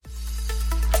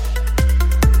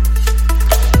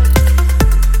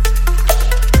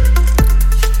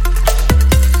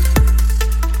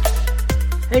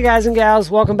Hey guys and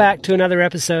gals, welcome back to another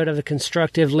episode of the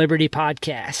Constructive Liberty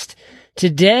Podcast.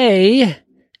 Today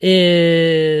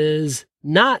is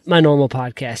not my normal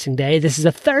podcasting day. This is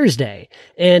a Thursday,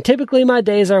 and typically my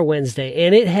days are Wednesday,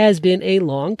 and it has been a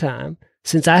long time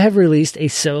since I have released a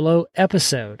solo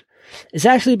episode. It's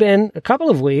actually been a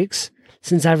couple of weeks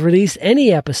since I've released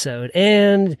any episode,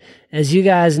 and as you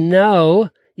guys know,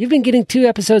 you've been getting 2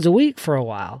 episodes a week for a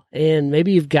while, and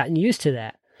maybe you've gotten used to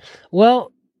that.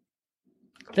 Well,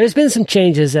 there's been some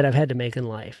changes that I've had to make in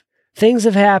life. Things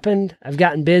have happened, I've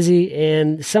gotten busy,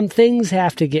 and some things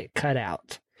have to get cut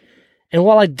out. And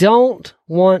while I don't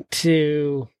want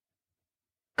to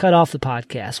cut off the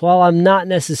podcast, while I'm not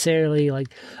necessarily like,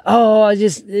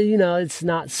 it's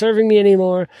not serving me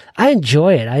anymore, I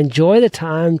enjoy it. I enjoy the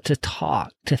time to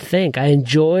talk, to think. I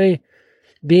enjoy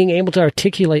being able to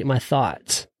articulate my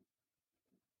thoughts,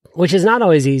 which is not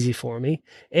always easy for me,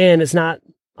 and it's not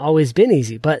always been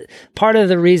easy. But part of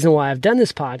the reason why I've done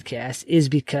this podcast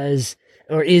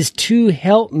is to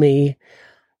help me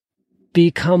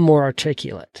become more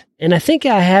articulate. And I think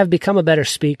I have become a better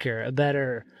speaker, a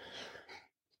better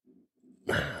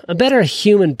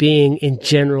human being in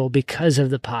general because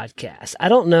of the podcast. I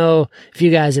don't know if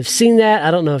you guys have seen that. I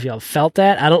don't know if y'all felt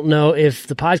that. I don't know if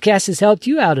the podcast has helped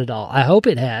you out at all. I hope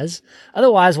it has.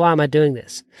 Otherwise, why am I doing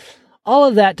this? All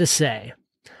of that to say,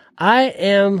 I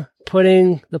am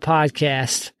putting the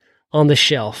podcast on the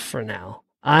shelf for now.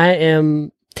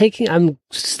 I'm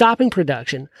stopping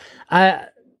production.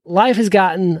 Life has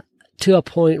gotten to a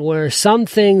point where some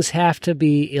things have to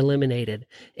be eliminated.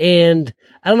 And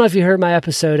I don't know if you heard my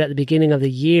episode at the beginning of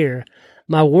the year.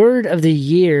 My word of the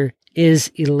year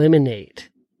is eliminate.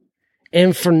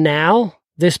 And for now,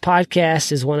 this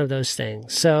podcast is one of those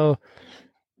things. So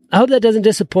I hope that doesn't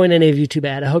disappoint any of you too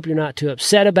bad. I hope you're not too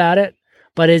upset about it,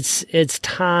 but it's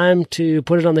time to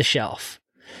put it on the shelf.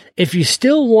 If you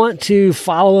still want to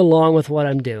follow along with what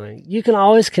I'm doing, you can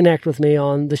always connect with me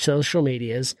on the social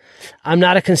medias. I'm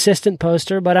not a consistent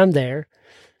poster, but I'm there.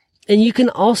 And you can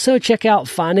also check out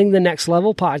Finding the Next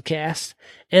Level podcast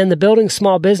and the Building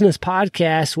Small Business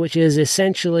podcast, which is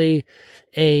essentially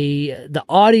the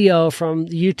audio from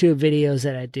the YouTube videos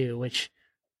that I do, which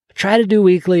I try to do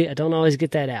weekly. I don't always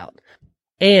get that out.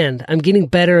 And I'm getting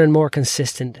better and more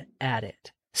consistent at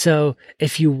it. So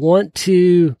if you want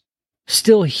to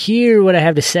still hear what I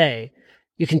have to say,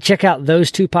 you can check out those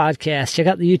 2 podcasts, check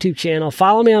out the YouTube channel,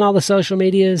 follow me on all the social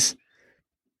medias,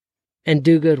 and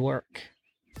do good work.